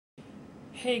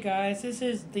Hey guys, this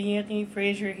is the Anthony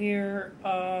Frazier here.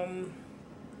 I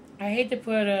hate to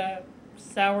put a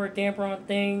sour damper on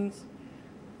things,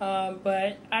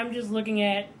 but I'm just looking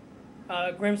at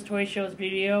Grimm's Toy Show's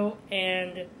video,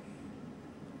 and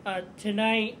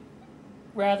tonight,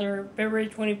 rather February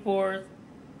 24th,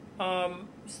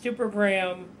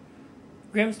 SuperGram,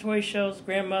 Grimm's Toy Show's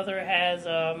grandmother has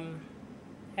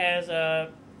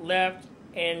left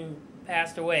and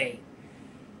passed away.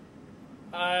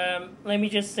 Let me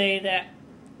just say that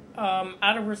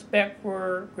out of respect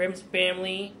for Grimm's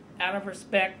family, out of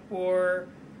respect for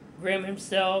Grimm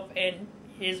himself and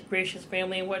his gracious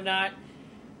family and whatnot,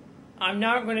 I'm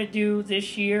not going to do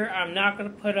this year, I'm not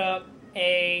going to put up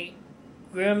a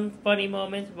Grimm Funny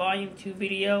Moments Volume 2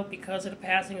 video because of the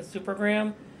passing of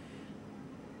SuperGram.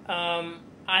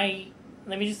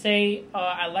 Let me just say,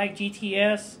 I like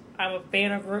GTS. I'm a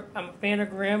fan of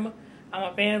Grimm. I'm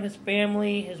a fan of his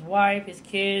family, his wife, his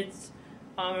kids.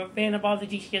 I'm a fan of all the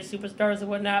GTS superstars and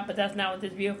whatnot, but that's not what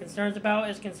this video concerns about.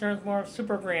 It concerns more of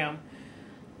SuperGram.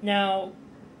 Now,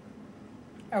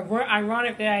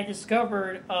 ironically, I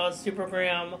discovered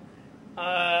SuperGram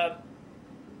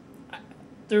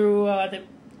through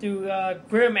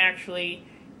Grimm, actually,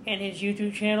 and his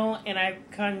YouTube channel, and I've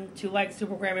come to like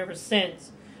SuperGram ever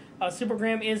since.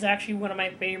 SuperGram is actually one of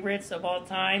my favorites of all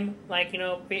time. Like, one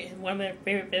of my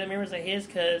favorite family members of his,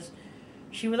 because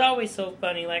she was always so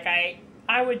funny. Like, I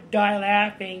would die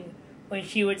laughing when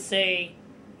she would say,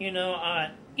 eat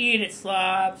it,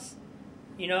 slobs,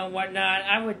 and whatnot.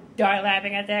 I would die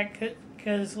laughing at that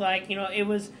because, it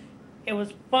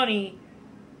was funny.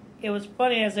 It was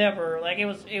funny as ever. Like,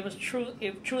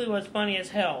 it truly was funny as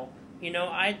hell.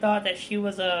 I thought that she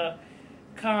was a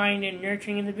kind and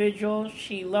nurturing individual.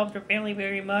 She loved her family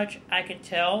very much, I could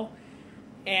tell.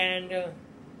 And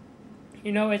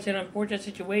it's an unfortunate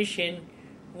situation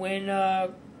when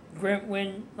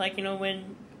when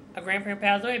a grandparent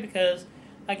passed away, because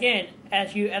again,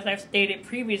 as I've stated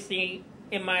previously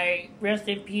in my Rest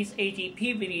in Peace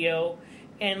AGP video,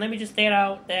 and let me just state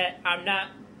out that I'm not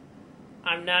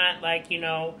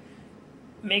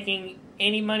making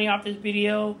any money off this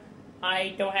video.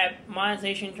 I don't have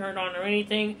monetization turned on or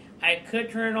anything. I could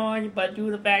turn it on, but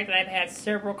due to the fact that I've had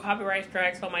several copyright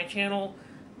strikes on my channel,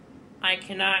 I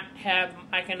cannot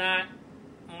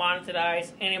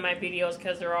monetize any of my videos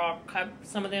because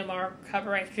some of them are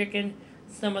copyright stricken,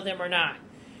 some of them are not.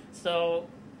 So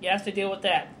you have to deal with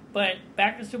that. But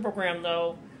back to SuperGram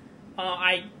though,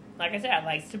 like I said, I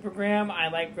like SuperGram. I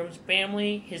like Grimm's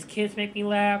family. His kids make me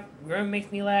laugh. Grimm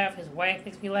makes me laugh. His wife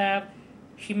makes me laugh.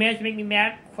 She managed to make me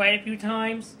mad quite a few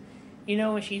times, when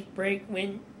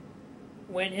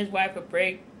his wife would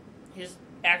break his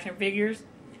action figures.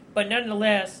 But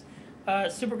nonetheless,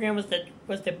 SuperGram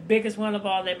was the biggest one of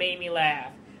all that made me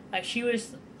laugh. I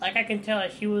can tell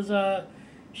that she was a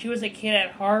kid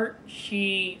at heart.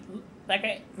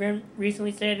 Grimm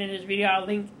recently said in his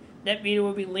video, that video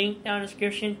will be linked down in the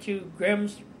description to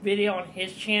Grimm's video on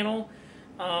his channel.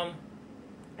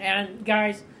 And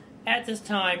guys, at this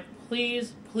time,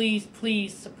 please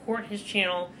support his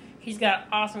channel. He's got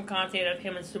awesome content of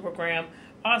him and SuperGram,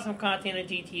 awesome content of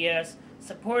GTS.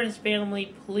 Support his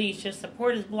family, please. Just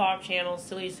support his blog channel,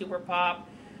 Silly Superpop.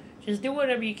 Just do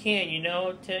whatever you can,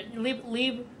 to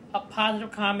leave a positive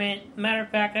comment. Matter of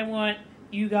fact, I want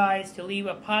you guys to leave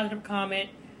a positive comment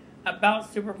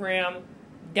about SuperGram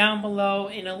down below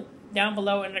in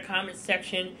the comment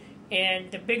section. And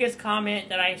the biggest comment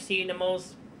that I see, the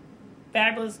most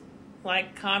fabulous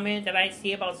comment that I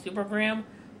see about SuperGram,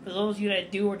 for those of you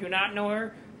that do or do not know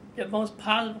her, the most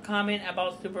positive comment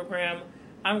about SuperGram,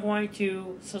 I'm going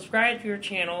to subscribe to your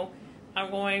channel,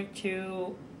 I'm going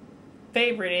to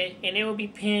favorite it, and it will be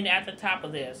pinned at the top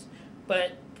of this.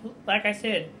 But like I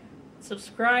said,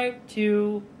 subscribe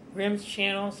to Grimm's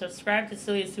channel, subscribe to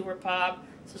Silly Superpop,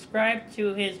 subscribe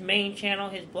to his main channel,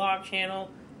 his blog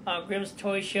channel, Grimm's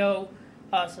Toy Show,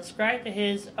 subscribe to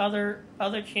his other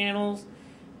channels.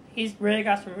 He's really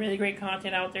got some really great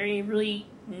content out there. He really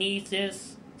needs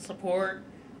this support,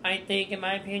 I think, in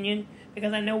my opinion,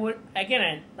 because I know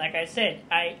like I said,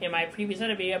 in my previous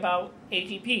video about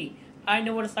AGP, I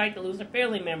know what it's like to lose a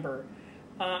family member.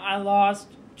 I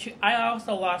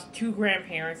also lost two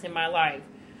grandparents in my life.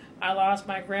 I lost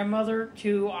my grandmother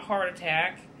to a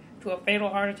fatal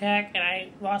heart attack, and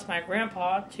I lost my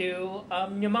grandpa to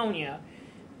pneumonia.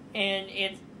 And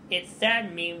it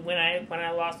saddened me when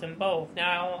I lost them both.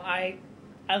 Now I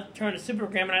turned to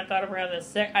SuperGram, and I thought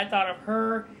of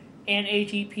her and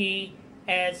AGP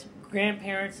as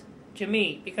grandparents to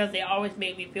me, because they always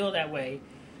make me feel that way.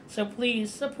 So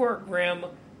please support Grimm,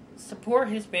 support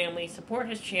his family, support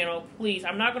his channel, please.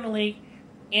 I'm not going to link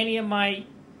any of my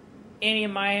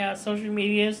social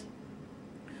medias.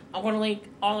 I'm going to link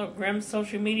all of Grim's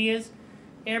social medias.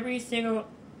 Every single...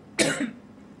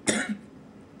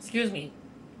 Excuse me.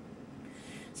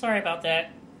 Sorry about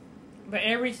that. But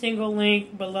every single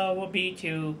link below will be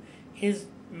to his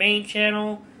main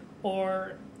channel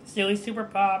or Silly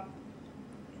Superpop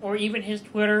or even his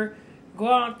Twitter. Go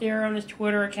out there on his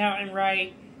Twitter account and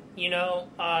write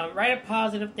a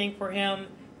positive thing for him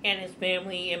and his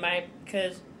family.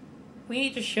 Because we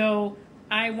need to show...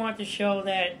 I want to show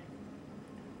that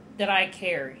I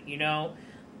care,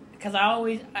 because I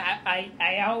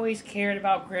always cared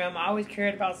about Grim. I always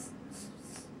cared about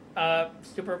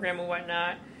SuperGram and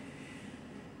whatnot.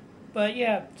 But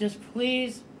yeah, just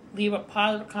please leave a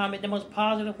positive comment. The most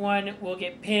positive one will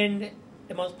get pinned.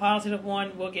 The most positive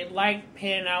one will get liked,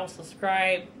 pinned. I'll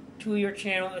subscribe to your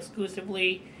channel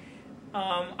exclusively.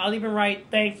 I'll even write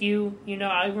thank you.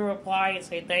 I'll even reply and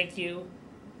say thank you.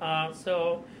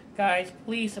 So guys,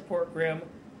 please support Grim.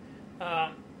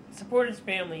 Support his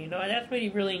family. That's what he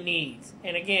really needs.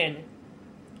 And again,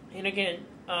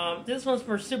 this one's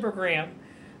for SuperGram.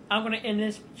 I'm going to end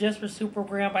this just for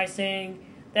SuperGram by saying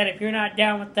that if you're not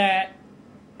down with that,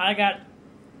 I got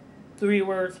 3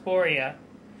 words for you.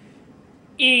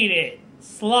 Eat it,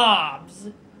 slobs.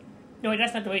 No, wait,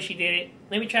 that's not the way she did it.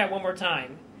 Let me try it one more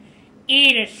time.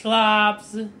 Eat it,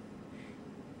 slobs.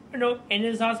 Nope, and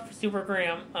this is also for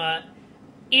SuperGram.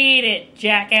 Eat it,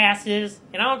 jackasses.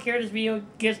 And I don't care if this video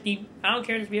gets deep. I don't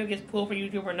care if this video gets pulled for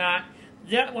YouTube or not.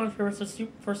 That one's for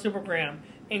SuperGram.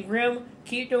 And Grim,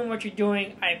 keep doing what you're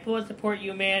doing. I fully support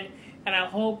you, man. And I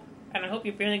hope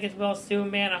your family gets well soon,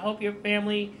 man. I hope your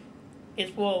family is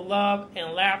full of love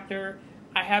and laughter.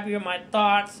 I have you in my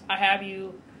thoughts. I have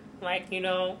you, I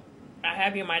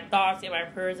have you in my thoughts and my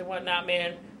prayers and whatnot,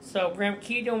 man. So, Grim,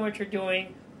 keep doing what you're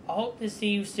doing. I hope to see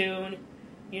you soon.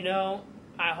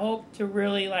 I hope to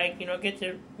really, get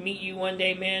to meet you one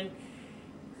day, man.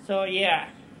 So, yeah.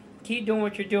 Keep doing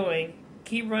what you're doing.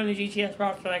 Keep running the GTS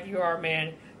roster like you are,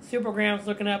 man. SuperGram's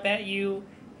looking up at you,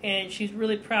 and she's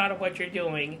really proud of what you're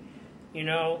doing,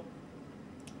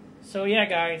 So, yeah,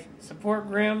 guys. Support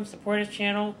Grim. Support his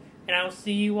channel. And I'll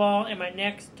see you all in my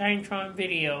next Titantron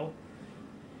video.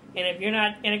 And if you're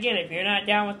not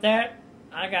down with that,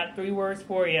 I got 3 words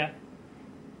for you.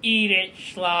 Eat it,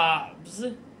 slobs.